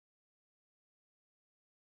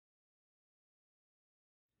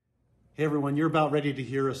Hey everyone, you're about ready to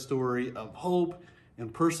hear a story of hope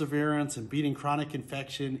and perseverance and beating chronic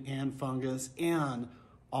infection and fungus and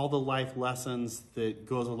all the life lessons that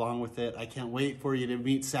goes along with it. I can't wait for you to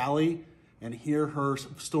meet Sally and hear her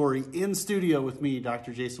story in studio with me,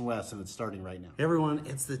 Dr. Jason West, and it's starting right now. Hey everyone,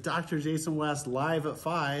 it's the Dr. Jason West live at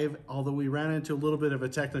 5. Although we ran into a little bit of a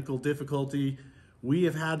technical difficulty, we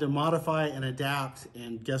have had to modify and adapt,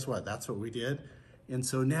 and guess what? That's what we did. And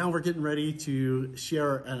so now we're getting ready to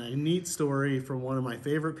share a neat story from one of my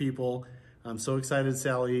favorite people. I'm so excited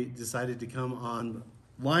Sally decided to come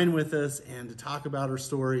online with us and to talk about her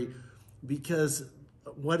story, because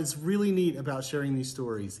what is really neat about sharing these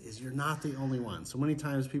stories is you're not the only one. So many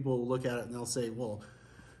times people look at it and they'll say, well,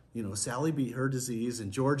 you know, Sally beat her disease and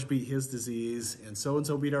George beat his disease and so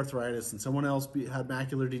beat arthritis and someone else had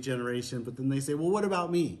macular degeneration, but then they say, well, what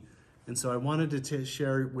about me? And so I wanted to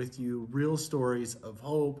share with you real stories of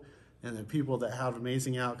hope and the people that have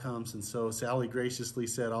amazing outcomes. And so Sally graciously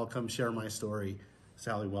said, I'll come share my story.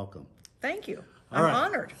 Sally, welcome. Thank you. I'm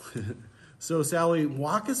honored. So Sally,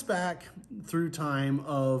 walk us back through time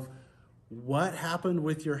of what happened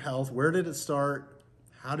with your health. Where did it start?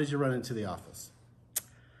 How did you run into the office?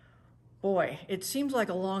 Boy, it seems like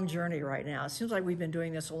a long journey right now. It seems like we've been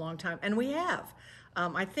doing this a long time, and we have.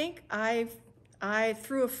 I think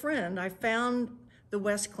through a friend, I found the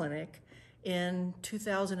West Clinic in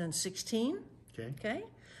 2016. Okay.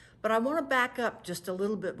 But I want to back up just a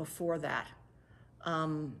little bit before that.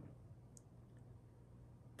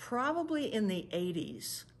 Probably in the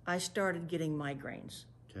 80s, I started getting migraines.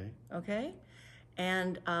 Okay.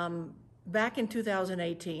 And back in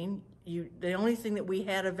 2018, the only thing that we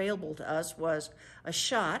had available to us was a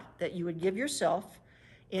shot that you would give yourself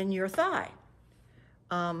in your thigh.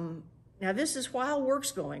 Now, this is while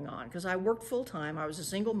work's going on, because I worked full-time. I was a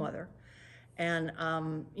single mother. And,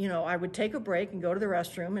 you know, I would take a break and go to the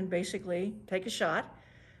restroom and basically take a shot,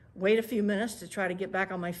 wait a few minutes to try to get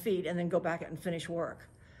back on my feet, and then go back and finish work.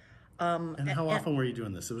 And how often were you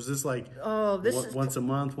doing this? Was this like once a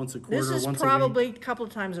month, once a quarter, once a week? This is probably a couple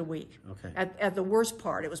of times a week. Okay. At the worst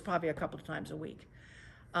part, it was probably a couple of times a week.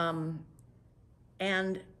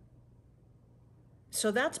 And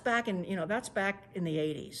so that's back in the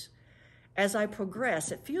 80s. As I progress,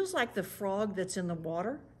 it feels like the frog that's in the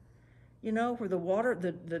water, you know, where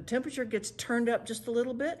the temperature gets turned up just a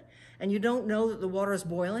little bit and you don't know that the water is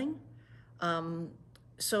boiling.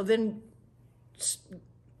 So then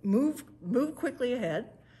move quickly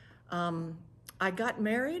ahead. I got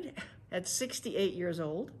married at 68 years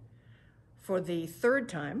old for the third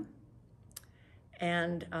time,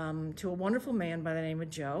 and to a wonderful man by the name of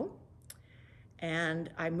Joe. And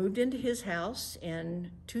I moved into his house in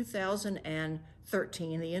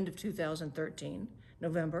 2013, the end of 2013,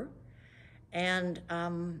 November. And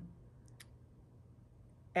and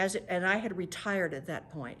I had retired at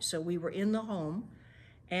that point. So we were in the home,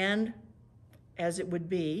 and as it would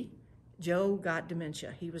be, Joe got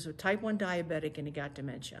dementia. He was a type 1 diabetic and he got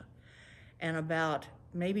dementia. And about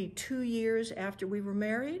maybe 2 years after we were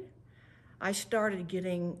married, I started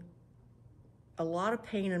getting a lot of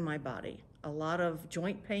pain in my body. A lot of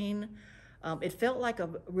joint pain. It felt like a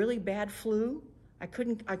really bad flu. I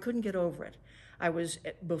couldn't get over it.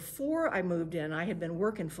 Before I moved in, I had been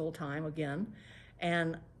working full time again,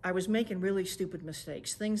 and I was making really stupid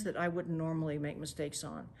mistakes, things that I wouldn't normally make mistakes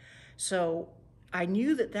on. So I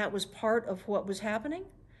knew that was part of what was happening,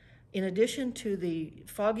 in addition to the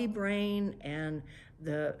foggy brain and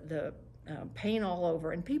the pain all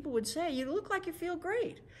over. And people would say, you look like you feel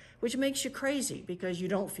great, which makes you crazy because you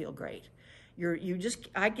don't feel great.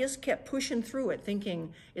 I just kept pushing through it,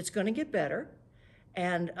 thinking it's going to get better,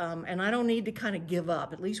 and I don't need to kind of give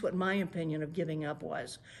up. At least what my opinion of giving up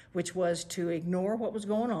was, which was to ignore what was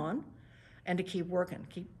going on, and to keep working,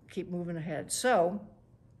 keep moving ahead. So,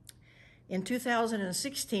 in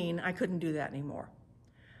 2016, I couldn't do that anymore.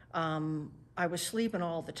 I was sleeping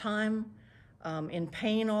all the time, in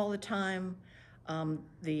pain all the time.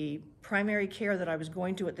 The primary care that I was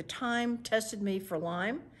going to at the time tested me for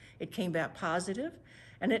Lyme. It came back positive,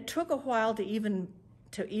 and it took a while to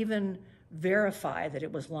even verify that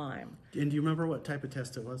it was Lyme. And do you remember what type of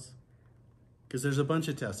test it was? Because there's a bunch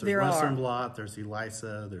of tests. There's Western blot, there's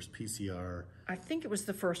ELISA, there's PCR. I think it was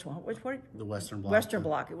the first one. The Western blot. Western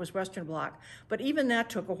blot. It was Western blot. But even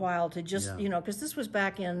that took a while to just, you know, because this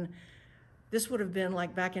would have been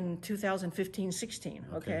like back in 2015, 16,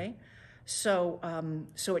 okay? So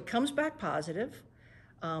it comes back positive.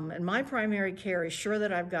 And my primary care is sure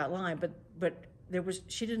that I've got Lyme, but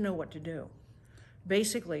she didn't know what to do.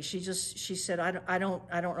 Basically, she said, I don't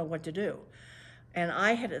know what to do. And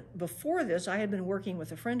before this, I had been working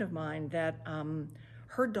with a friend of mine that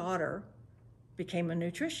her daughter became a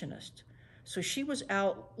nutritionist. So she was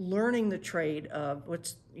out learning the trade of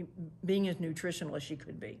being as nutritional as she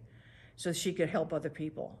could be, so she could help other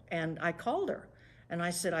people. And I called her and I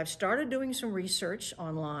said, I've started doing some research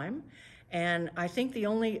on Lyme, and I think the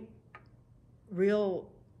only real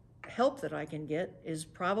help that I can get is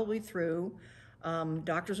probably through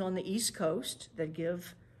doctors on the East Coast that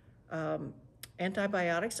give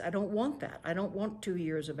antibiotics. I don't want that. I don't want 2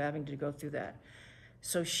 years of having to go through that.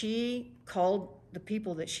 So she called the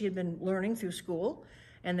people that she had been learning through school,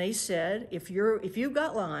 and they said, if you've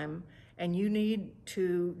got Lyme and you need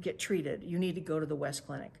to get treated, you need to go to the West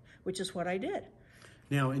Clinic, which is what I did.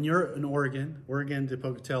 Now, and you're in Oregon. Oregon to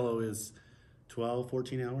Pocatello is 12,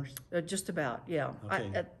 14 hours? Just about, yeah.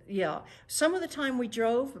 Okay. Yeah. Some of the time we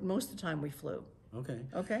drove, but most of the time we flew. Okay.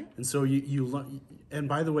 Okay. And so and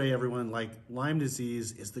by the way, everyone, like, Lyme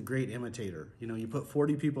disease is the great imitator. You know, you put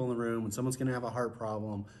 40 people in the room and someone's going to have a heart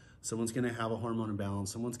problem, someone's going to have a hormone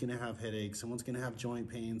imbalance, someone's going to have headaches, someone's going to have joint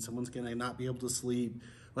pain, someone's going to not be able to sleep.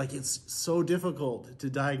 Like, it's so difficult to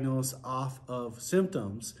diagnose off of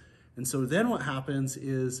symptoms. And so then what happens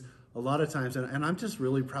is a lot of times, and I'm just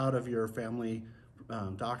really proud of your family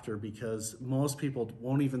doctor, because most people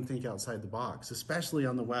won't even think outside the box, especially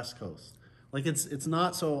on the West Coast. Like, it's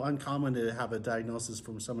not so uncommon to have a diagnosis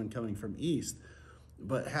from someone coming from East,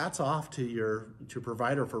 but hats off to your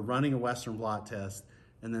provider for running a Western blot test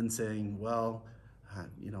and then saying, well,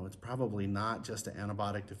 you know, it's probably not just an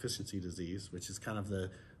antibiotic deficiency disease, which is kind of the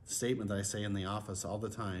statement that I say in the office all the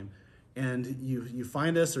time. And you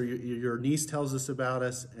find us, or your niece tells us about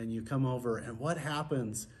us, and you come over, and what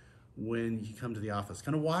happens when you come to the office?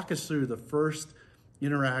 Kind of walk us through the first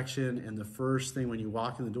interaction and the first thing when you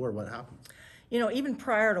walk in the door. What happens? You know, even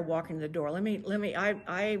prior to walking the door,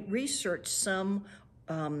 I researched some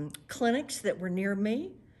clinics that were near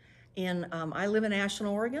me. I live in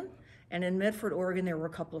Ashland, Oregon, and in Medford, Oregon, there were a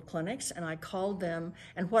couple of clinics, and I called them,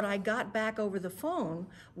 and what I got back over the phone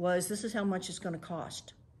was, this is how much it's going to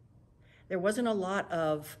cost. There wasn't a lot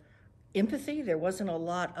of empathy. There wasn't a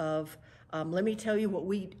lot of, let me tell you what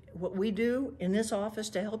we do in this office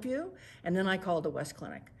to help you. And then I called the West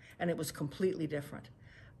Clinic, and it was completely different.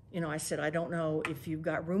 You know, I said, I don't know if you've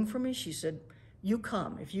got room for me. She said, you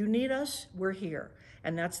come. If you need us, we're here.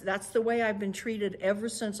 And that's the way I've been treated ever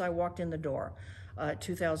since I walked in the door,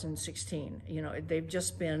 2016. You know, they've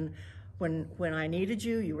just been, when I needed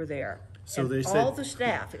you, you were there. So and they said, all the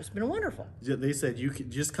staff, it's been wonderful. They said, you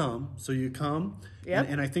could just come. So you come, yep.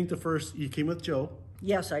 and I think you came with Joe.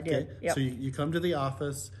 Yes, I did. Okay. Yep. So you come to the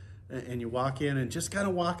office, and you walk in, and just kind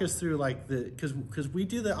of walk us through, like, because we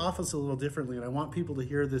do the office a little differently, and I want people to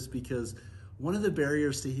hear this, because one of the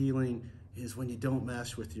barriers to healing is when you don't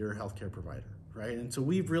mesh with your healthcare provider, right? And so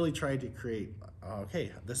we've really tried to create,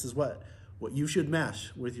 okay, this is what you should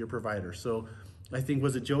mesh with your provider. So I think,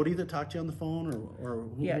 was it Jody that talked to you on the phone, or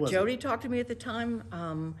who yeah, was Jody it? talked to me at the time.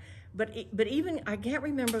 But even, I can't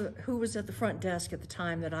remember who was at the front desk at the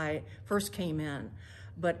time that I first came in.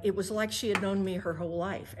 But it was like she had known me her whole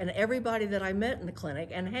life. And everybody that I met in the clinic,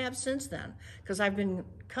 and have since then, because I've been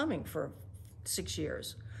coming for 6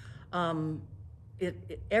 years,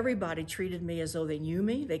 everybody treated me as though they knew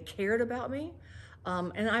me, they cared about me.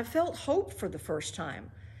 And I felt hope for the first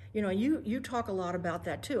time. You know, you talk a lot about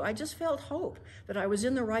that too. I just felt hope that I was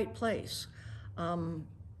in the right place.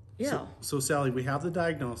 Yeah. So Sally, we have the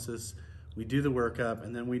diagnosis, we do the workup,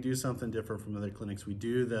 and then we do something different from other clinics. We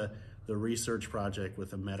do the research project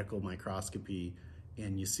with a medical microscopy,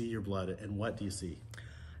 and you see your blood, and what do you see?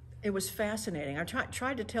 It was fascinating. I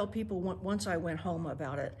tried to tell people once I went home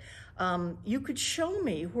about it. You could show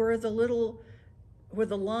me where the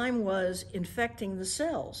Lyme was infecting the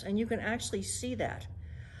cells, and you can actually see that.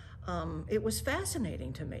 It was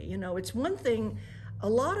fascinating to me. You know, it's one thing, a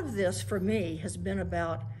lot of this for me has been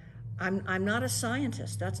about, I'm not a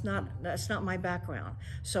scientist. That's not my background.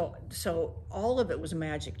 So all of it was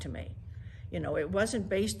magic to me. You know, it wasn't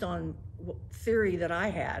based on theory that I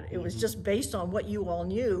had. It was just based on what you all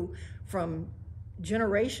knew from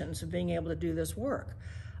generations of being able to do this work.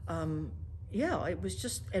 Yeah, it was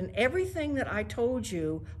just, and everything that I told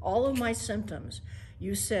you, all of my symptoms,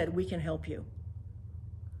 you said, we can help you.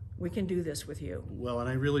 We can do this with you. Well, and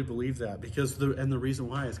I really believe that, because the reason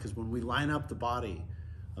why is because when we line up the body,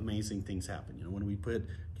 amazing things happen. You know, when we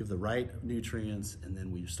give the right nutrients, and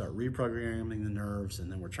then we start reprogramming the nerves,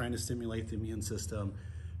 and then we're trying to stimulate the immune system.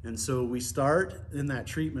 And so we start in that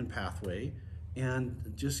treatment pathway.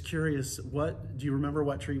 And just curious, do you remember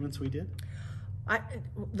what treatments we did?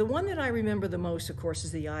 The one that I remember the most, of course,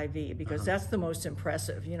 is the IV, because that's the most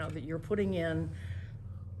impressive. You know, that you're putting in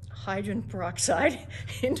hydrogen peroxide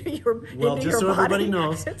into your Well, into just so your everybody body.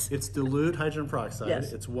 knows, it's dilute hydrogen peroxide.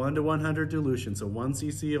 Yes. It's 1 to 100 dilution, so 1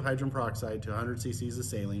 cc of hydrogen peroxide to 100 cc's of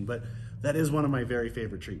saline. But that is one of my very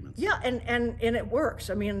favorite treatments. Yeah, and it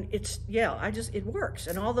works. I mean, it works.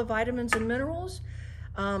 And all the vitamins and minerals,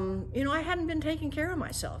 I hadn't been taking care of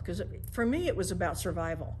myself because for me it was about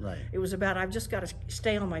survival. Right. It was about I've just got to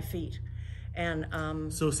stay on my feet. And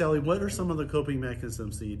so Sally, what are some of the coping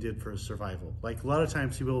mechanisms that you did for survival? Like a lot of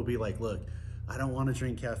times people will be like, look, I don't want to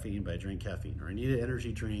drink caffeine, but I drink caffeine, or I need an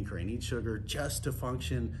energy drink, or I need sugar just to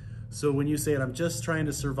function. So when you say it, I'm just trying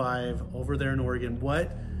to survive over there in Oregon,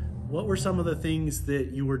 what were some of the things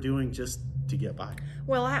that you were doing just to get by?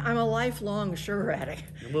 Well, I'm a lifelong sugar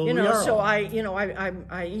addict. Well, So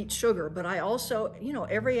I eat sugar, but I also,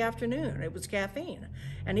 every afternoon it was caffeine.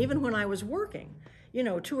 And even when I was working,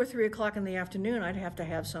 2 or 3 o'clock in the afternoon, I'd have to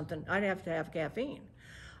have something. I'd have to have caffeine,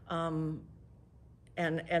 and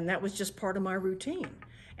that was just part of my routine.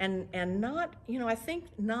 And not, I think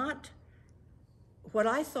not what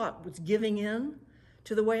I thought was giving in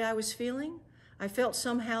to the way I was feeling. I felt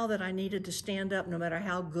somehow that I needed to stand up no matter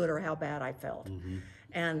how good or how bad I felt. Mm-hmm.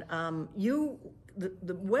 And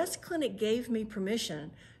the West Clinic gave me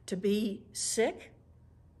permission to be sick,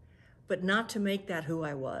 but not to make that who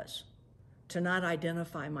I was, to not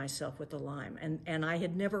identify myself with the Lyme. And I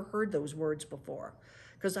had never heard those words before,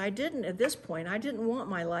 because at this point, I didn't want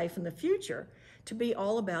my life in the future to be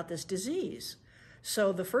all about this disease.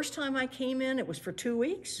 So the first time I came in, it was for 2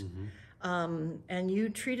 weeks. Mm-hmm. And you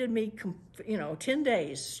treated me, 10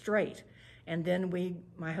 days straight. And then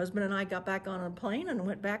my husband and I got back on a plane and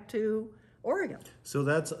went back to Oregon. So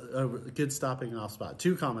that's a good stopping off spot.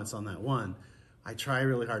 2 comments on that. One, I try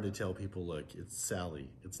really hard to tell people, look, it's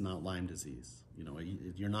Sally. It's not Lyme disease.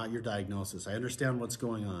 You're not your diagnosis. I understand what's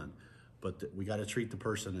going on, but we got to treat the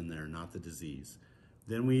person in there, not the disease.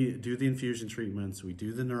 Then we do the infusion treatments. We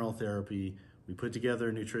do the neural therapy. We put together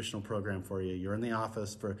a nutritional program for you. You're in the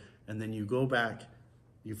office and then you go back,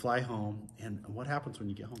 you fly home, and what happens when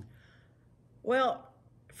you get home? Well,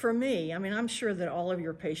 for me, I'm sure that all of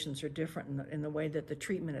your patients are different in the way that the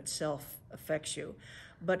treatment itself affects you.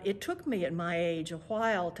 But it took me at my age a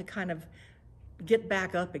while to kind of get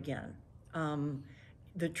back up again.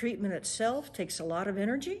 The treatment itself takes a lot of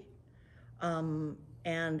energy,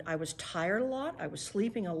 and I was tired a lot. I was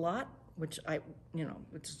sleeping a lot, which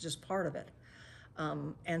it's just part of it.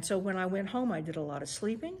 And so when I went home, I did a lot of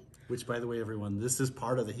sleeping. Which, by the way, everyone, this is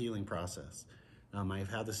part of the healing process. I've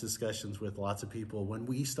had these discussions with lots of people. When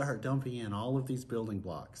we start dumping in all of these building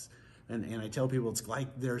blocks, and I tell people it's like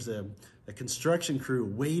there's a construction crew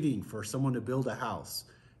waiting for someone to build a house.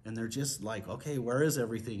 And they're just like, okay, where is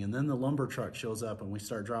everything? And then the lumber truck shows up and we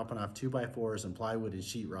start dropping off 2x4s and plywood and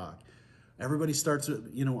sheetrock. Everybody starts,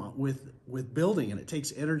 with building, and it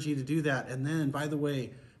takes energy to do that. And then, by the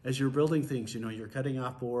way, as you're building things, you're cutting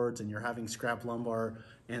off boards and you're having scrap lumber.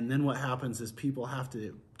 And then what happens is people have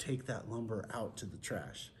to take that lumber out to the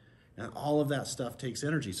trash. And all of that stuff takes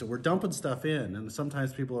energy. So we're dumping stuff in. And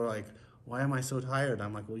sometimes people are like, why am I so tired?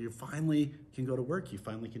 I'm like, well, you finally can go to work. You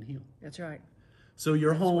finally can heal. That's right. So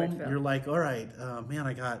you're home, you're like, all right, man,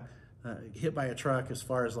 I got hit by a truck as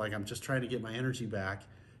far as I'm just trying to get my energy back.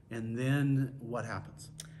 And then what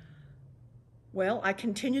happens? Well, I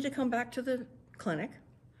continue to come back to the clinic,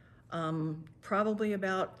 probably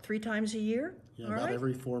about 3 times a year. Yeah, about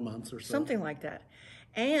every 4 months or so. Something like that.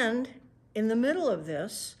 And in the middle of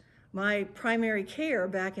this, my primary care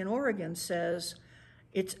back in Oregon says,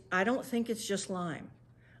 I don't think it's just Lyme.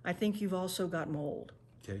 I think you've also got mold.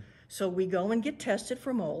 Okay. So we go and get tested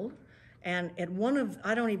for mold, and at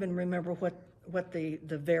I don't even remember what the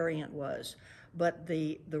variant was, but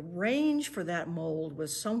the range for that mold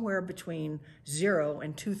was somewhere between 0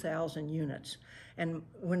 and 2,000 units. And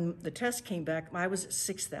when the test came back, I was at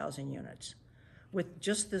 6,000 units with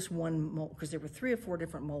just this one mold, because there were 3 or 4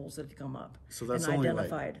 different molds that had come up. So that's and only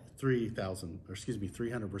identified.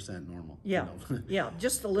 300% normal. Yeah, yeah,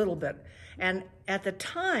 just a little bit. And at the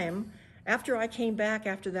time, after I came back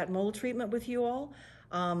after that mold treatment with you all,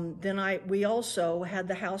 then we also had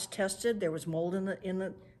the house tested. There was mold down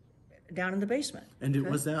in the basement. And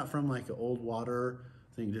was that from an old water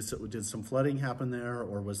thing? Did some flooding happen there,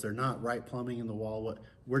 or was there not right plumbing in the wall?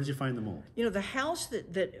 Where did you find the mold? The house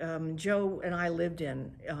that Joe and I lived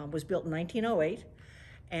in was built in 1908,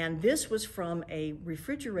 and this was from a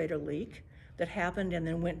refrigerator leak that happened and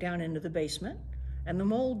then went down into the basement, and the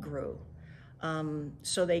mold grew.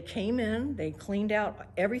 So they came in, they cleaned out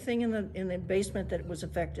everything in the basement that was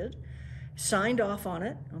affected, signed off on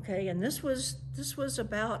it, okay, and this was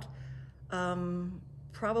about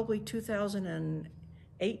probably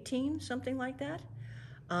 2018, something like that.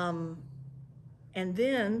 And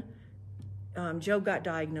then Joe got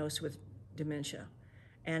diagnosed with dementia.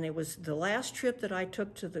 And it was the last trip that I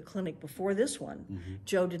took to the clinic before this one.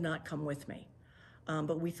 Joe did not come with me.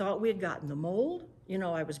 But we thought we had gotten the mold. You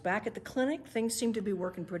know, I was back at the clinic. Things seemed to be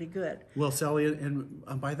working pretty good. Well, Sally, and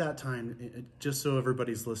by that time, just so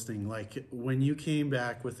everybody's listening, like when you came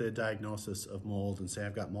back with a diagnosis of mold and say,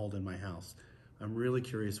 I've got mold in my house, I'm really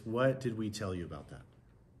curious, what did we tell you about that?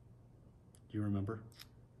 Do you remember?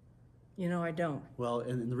 You know, I don't. Well,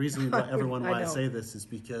 and the reason why I don't. say this is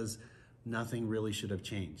because nothing really should have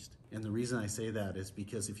changed. And the reason I say that is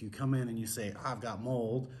because if you come in and you say, oh, I've got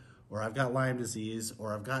mold, or I've got Lyme disease,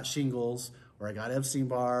 or I've got shingles, or I got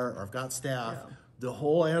Epstein-Barr, or I've got staph, the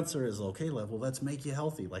whole answer is, okay, well, let's make you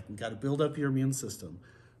healthy. Like, we got to build up your immune system,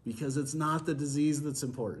 because it's not the disease that's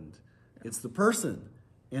important. It's the person.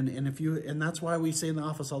 And that's why we say in the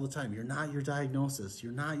office all the time, you're not your diagnosis.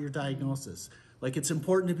 You're not your diagnosis. Like, it's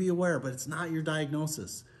important to be aware, but it's not your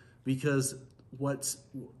diagnosis. Because what's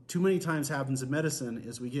too many times happens in medicine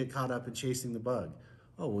is we get caught up in chasing the bug.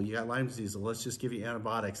 Oh, well, you got Lyme disease, so let's just give you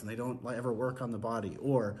antibiotics, and they don't ever work on the body.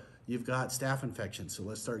 Or you've got staph infection, so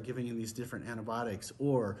let's start giving you these different antibiotics.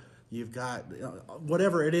 Or you've got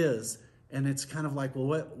whatever it is, and it's kind of like,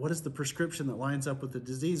 well, what is the prescription that lines up with the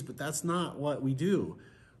disease? But that's not what we do.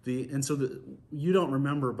 You don't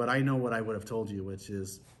remember, but I know what I would have told you, which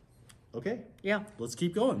is, okay, let's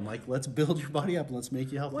keep going. Like, let's build your body up, and let's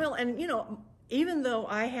make you healthy. Well, and you know, even though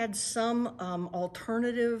I had some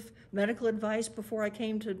alternative medical advice before I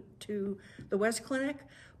came to the West Clinic,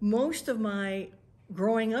 most of my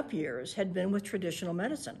growing up years had been with traditional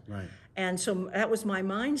medicine. Right. And so that was my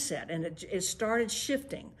mindset, and it started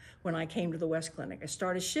shifting when I came to the West Clinic. I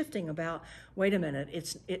started shifting about, wait a minute,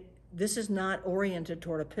 this is not oriented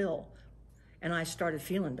toward a pill, and I started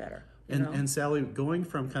feeling better. And Sally, going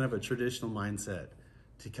from kind of a traditional mindset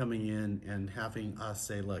to coming in and having us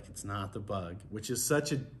say, look, it's not the bug, which is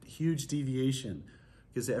such a huge deviation,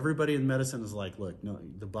 because everybody in medicine is like, look, no,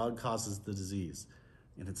 the bug causes the disease,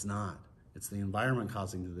 and it's not. It's the environment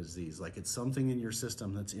causing the disease. Like, it's something in your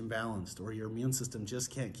system that's imbalanced, or your immune system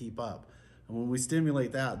just can't keep up. And when we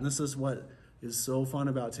stimulate that, and this is what is so fun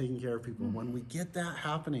about taking care of people, when we get that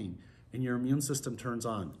happening and your immune system turns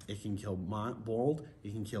on, it can kill mold,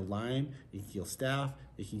 it can kill Lyme, it can kill staph,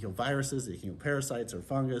 it can kill viruses, it can kill parasites or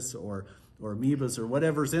fungus or amoebas or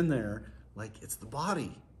whatever's in there. Like, it's the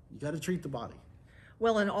body. You got to treat the body.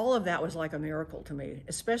 Well, and all of that was like a miracle to me,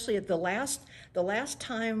 especially at the last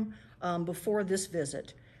time before this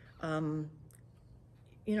visit. You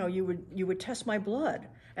know, you would test my blood,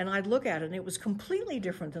 and I'd look at it, and it was completely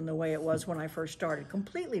different than the way it was when I first started.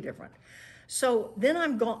 Completely different. So then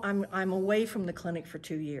I'm away from the clinic for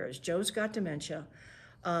 2 years. Joe's got dementia,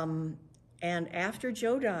 and after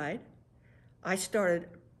Joe died, I started.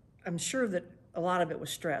 I'm sure that a lot of it was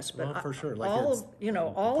stress, but well, for sure, like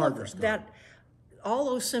all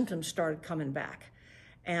those symptoms started coming back,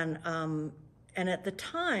 and at the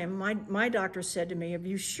time, my doctor said to me, "Are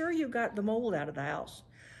you sure you got the mold out of the house?"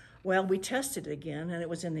 Well, we tested it again, and it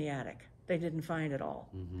was in the attic. They didn't find it all.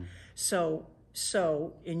 Mm-hmm.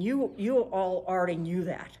 So, and you all already knew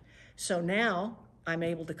that. So now I'm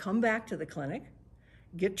able to come back to the clinic,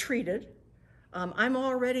 get treated. I'm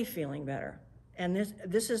already feeling better, and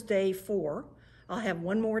this is day 4. I'll have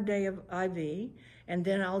one more day of IV, and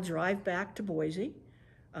then I'll drive back to Boise,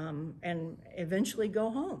 and eventually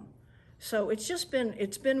go home. So it's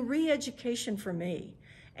been re-education for me,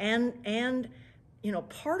 and you know,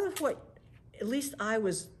 part of what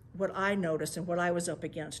I noticed and what I was up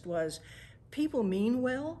against was people mean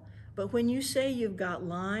well, but when you say you've got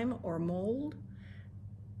Lyme or mold,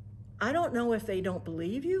 I don't know if they don't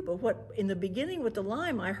believe you, but in the beginning with the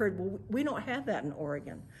Lyme, I heard, well, we don't have that in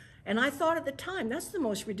Oregon. And I thought at the time, that's the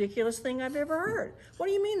most ridiculous thing I've ever heard. What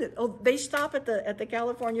do you mean that? Oh, they stop at the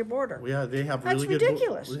California border. Well, yeah, they have that's really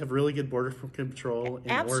ridiculous. They have really good border control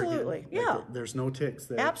in Absolutely, Oregon. yeah. Like, there's no ticks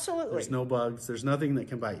there. Absolutely. There's no bugs. There's nothing that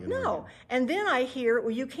can bite you. No. And then I hear,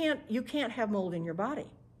 well, you can't have mold in your body.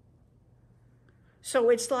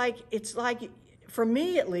 So it's like for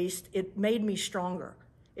me at least, it made me stronger.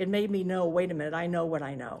 It made me know, wait a minute, I know what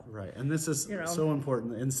I know. Right, and this is so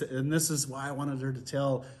important, and this is why I wanted her to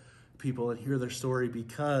tell people and hear their story,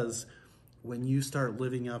 because when you start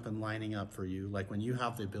living up and lining up for you, like when you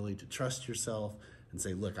have the ability to trust yourself and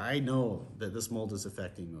say, look, I know that this mold is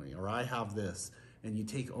affecting me, or I have this, and you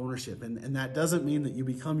take ownership, and that doesn't mean that you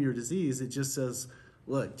become your disease. It just says,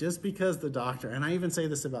 look, just because the doctor, and I even say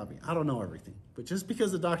this about me, I don't know everything, but just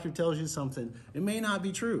because the doctor tells you something, it may not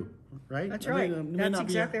be true, right? That's right. That's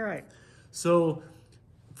exactly right. So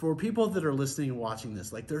for people that are listening and watching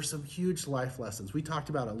this, like there's some huge life lessons. We talked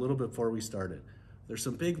about it a little bit before we started. There's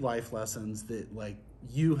some big life lessons that like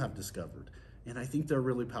you have discovered. And I think they're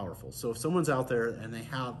really powerful. So if someone's out there and they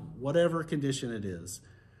have whatever condition it is,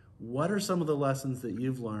 what are some of the lessons that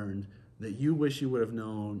you've learned that you wish you would have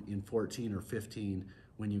known in 14 or 15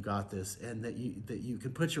 when you got this, and that you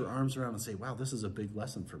can put your arms around and say, wow, this is a big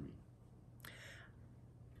lesson for me?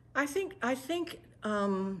 I think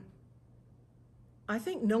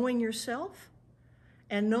knowing yourself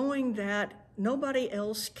and knowing that nobody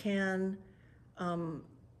else can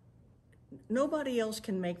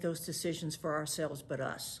make those decisions for ourselves but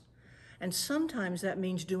us. And sometimes that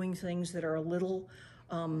means doing things that are a little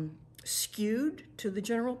skewed to the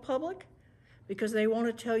general public, because they want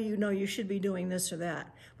to tell you, no, you should be doing this or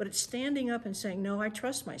that. But it's standing up and saying, no, I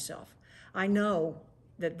trust myself. I know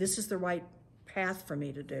that this is the right path for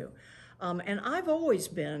me to do. And I've always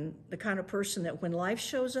been the kind of person that when life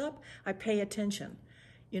shows up, I pay attention.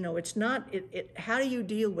 You know, it's not, how do you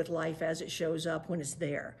deal with life as it shows up when it's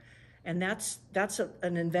there? And that's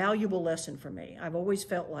an invaluable lesson for me. I've always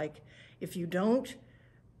felt like if you don't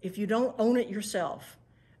own it yourself,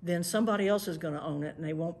 then somebody else is going to own it, and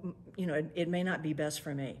they won't, you know, it may not be best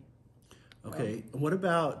for me. Okay. What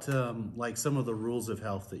about like some of the rules of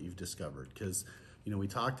health that you've discovered? Because, you know, we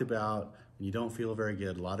talked about when you don't feel very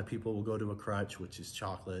good, a lot of people will go to a crutch, which is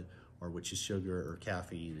chocolate or which is sugar or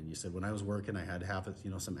caffeine. And you said, when I was working, I had to have, you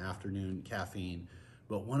know, some afternoon caffeine.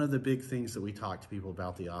 But one of the big things that we talk to people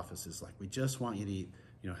about the office is like, we just want you to eat,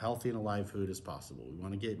 you know, healthy and alive food as possible. We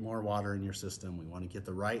want to get more water in your system. We want to get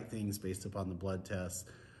the right things based upon the blood tests.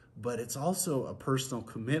 But it's also a personal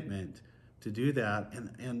commitment to do that.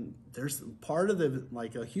 And there's part of the,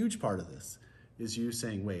 like a huge part of this is you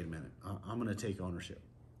saying, wait a minute, I'm going to take ownership.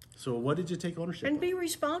 So what did you take ownership And of? be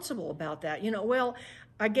responsible about that. You know, well,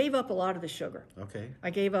 I gave up a lot of the sugar. Okay. I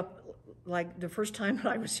gave up, like the first time that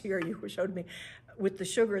I was here, you showed me with the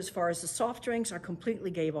sugar as far as the soft drinks, I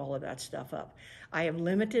completely gave all of that stuff up. I have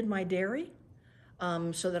limited my dairy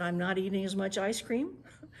so that I'm not eating as much ice cream,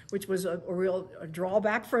 which was a real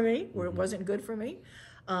drawback for me, where it wasn't good for me.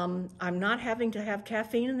 I'm not having to have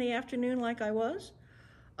caffeine in the afternoon like I was.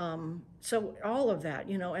 So all of that,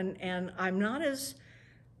 you know, and I'm not as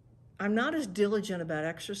diligent about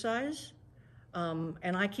exercise,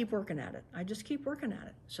 and I keep working at it. I just keep working at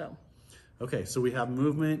it. So. Okay, so we have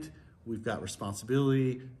movement, we've got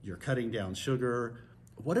responsibility, you're cutting down sugar.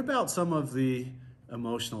 What about some of the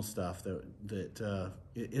emotional stuff that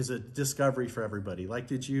is a discovery for everybody? Like,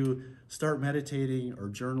 did you start meditating or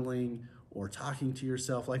journaling or talking to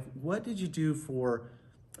yourself? Like, what did you do for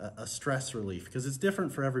a stress relief? Because it's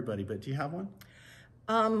different for everybody, but do you have one?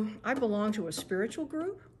 I belong to a spiritual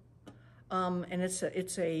group, and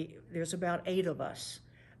there's about 8 of us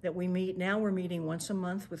that we meet. Now we're meeting once a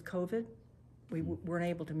month with COVID. We weren't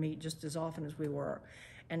able to meet just as often as we were.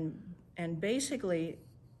 And basically,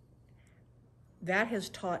 that has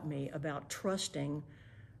taught me about trusting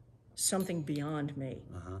something beyond me.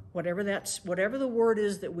 Whatever the word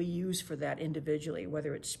is that we use for that individually,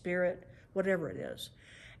 whether it's spirit, whatever it is.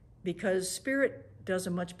 Because spirit does a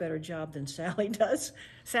much better job than Sally does.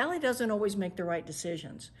 Sally doesn't always make the right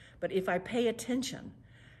decisions. But if I pay attention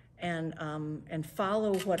and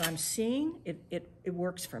follow what I'm seeing, it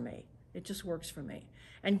works for me. It just works for me.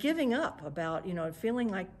 And giving up about, you know, feeling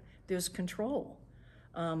like there's control.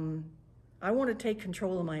 I want to take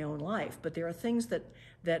control of my own life, but there are things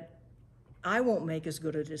that I won't make as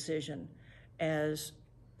good a decision as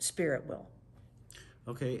spirit will.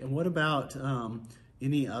 Okay, and what about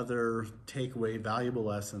any other takeaway, valuable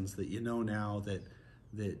lessons that you know now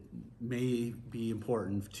that may be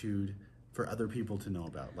important for other people to know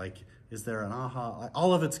about? Like, is there an aha?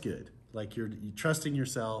 All of it's good. Like you're trusting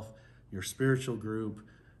yourself, your spiritual group,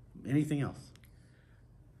 anything else?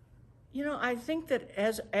 You know, I think that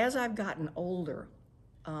as I've gotten older,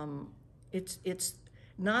 it's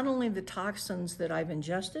not only the toxins that I've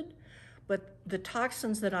ingested, but the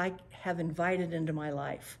toxins that I have invited into my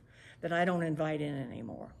life that I don't invite in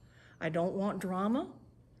anymore. I don't want drama.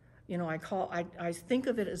 You know, I think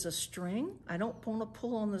of it as a string. I don't want to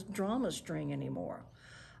pull on the drama string anymore.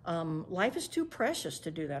 Life is too precious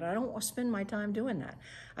to do that. I don't want to spend my time doing that.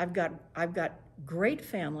 I've got great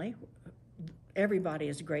family. Everybody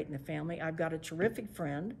is great in the family. I've got a terrific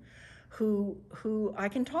friend who I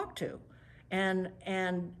can talk to and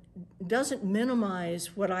doesn't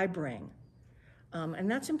minimize what I bring. And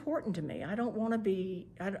that's important to me. I don't want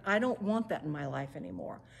that in my life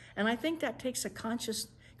anymore. And I think that takes a conscious,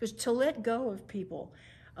 because to let go of people,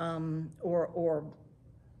 or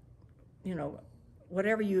you know,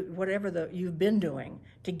 whatever you've been doing,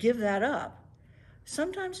 to give that up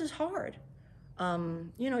sometimes is hard.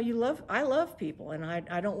 You know, I love people, and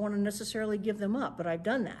I don't want to necessarily give them up, but I've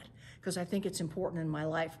done that because I think it's important in my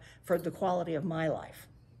life for the quality of my life.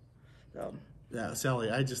 So. Yeah, Sally,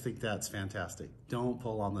 I just think that's fantastic. Don't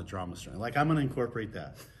pull on the drama string. Like, I'm going to incorporate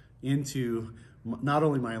that into not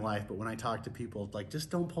only my life, but when I talk to people, like, just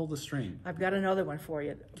don't pull the string. I've got another one for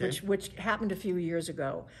you, Okay. which happened a few years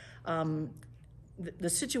ago. The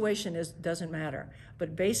situation doesn't matter,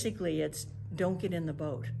 but basically it's don't get in the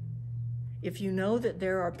boat. If you know that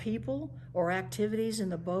there are people or activities in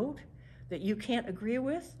the boat that you can't agree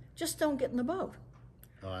with, just don't get in the boat.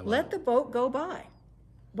 Oh, Let the boat go by.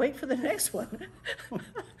 Wait for the next one.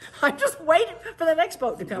 I'm just waiting for the next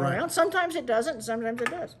boat to come Right. around. Sometimes it doesn't, sometimes it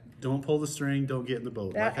does. Don't pull the string, don't get in the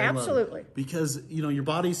boat. Like, Absolutely. Because, you know, your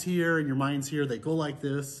body's here and your mind's here, they go like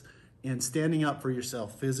this, and standing up for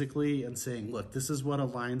yourself physically and saying, look, this is what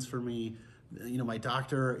aligns for me. You know, my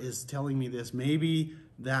doctor is telling me this. Maybe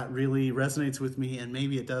that really resonates with me, and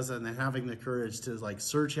maybe it doesn't. And having the courage to, like,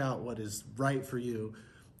 search out what is right for you.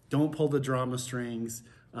 Don't pull the drama strings.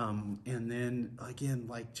 And then, again,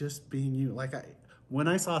 like, just being you. Like, when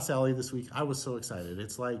I saw Sally this week, I was so excited.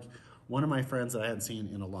 It's like one of my friends that I hadn't seen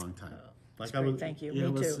in a long time. Like, That's great. Thank you. Yeah,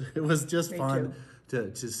 Me too. It was just Me fun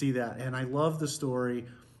to see that. And I love the story.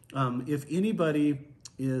 If anybody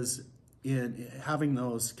is in having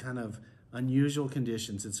those kind of unusual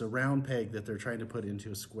conditions, it's a round peg that they're trying to put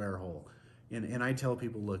into a square hole. And I tell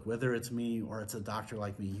people, look, whether it's me or it's a doctor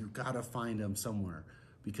like me, you got to find them somewhere,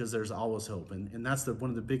 because there's always hope. And that's one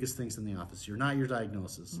of the biggest things in the office. You're not your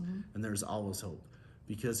diagnosis, and there's always hope.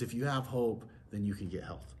 Because if you have hope, then you can get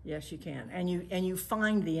health. Yes, you can. And you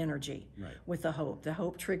find the energy Right. with the hope. The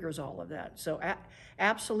hope triggers all of that. So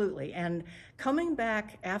absolutely. And coming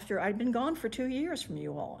back after, I'd been gone for 2 years from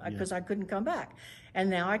you all because I couldn't come back. And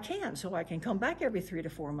now I can. So I can come back every 3 to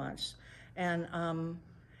 4 months and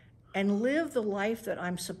live the life that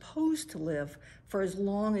I'm supposed to live for as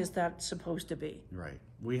long as that's supposed to be. Right.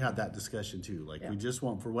 We had that discussion too. Like, we just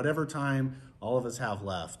want, for whatever time all of us have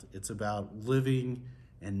left, it's about living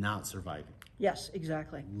and not surviving. Yes,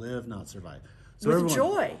 exactly. Live, not survive. So With everyone,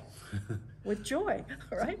 joy. With joy,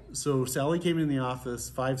 right? So Sally came in the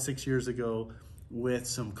office 5-6 years ago with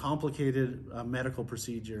some complicated medical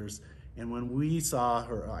procedures. And when we saw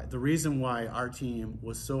her, the reason why our team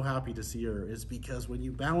was so happy to see her is because when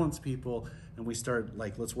you balance people and we start,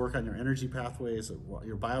 like, let's work on your energy pathways,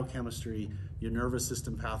 your biochemistry, your nervous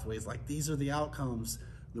system pathways, like, these are the outcomes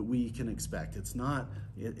that we can expect. It's not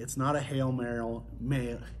a Hail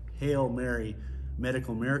Mary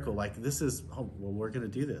medical miracle. Like, this is, oh, well, we're going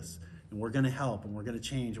to do this, and we're going to help, and we're going to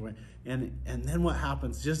change. And then what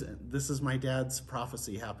happens, this is my dad's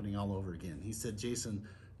prophecy happening all over again. He said, Jason,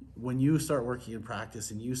 when you start working in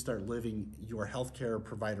practice and you start living your healthcare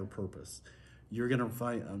provider purpose, you're going to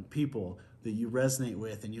find people that you resonate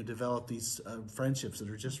with, and you develop these friendships that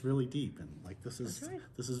are just really deep. And, like, this is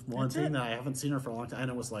one thing that I haven't seen her for a long time. And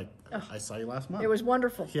it was like, I saw you last month. It was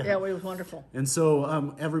wonderful. Yeah. Yeah, it was wonderful. And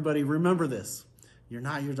so everybody, remember this. You're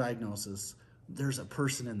not your diagnosis. There's a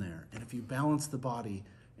person in there. And if you balance the body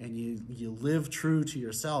and you live true to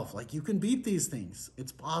yourself, like, you can beat these things.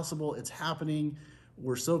 It's possible. It's happening.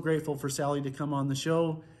 We're so grateful for Sally to come on the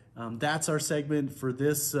show. That's our segment for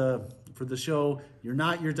this for the show. You're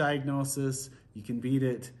not your diagnosis. You can beat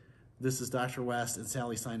it. This is Dr. West and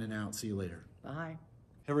Sally signing out. See you later. Bye.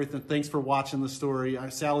 Everything. Thanks for watching the story.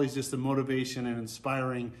 Sally's just a motivation and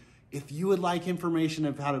inspiring. If you would like information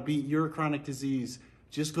of how to beat your chronic disease,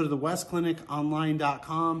 just go to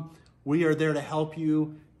thewestcliniconline.com. We are there to help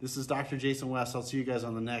you. This is Dr. Jason West. I'll see you guys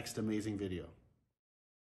on the next amazing video.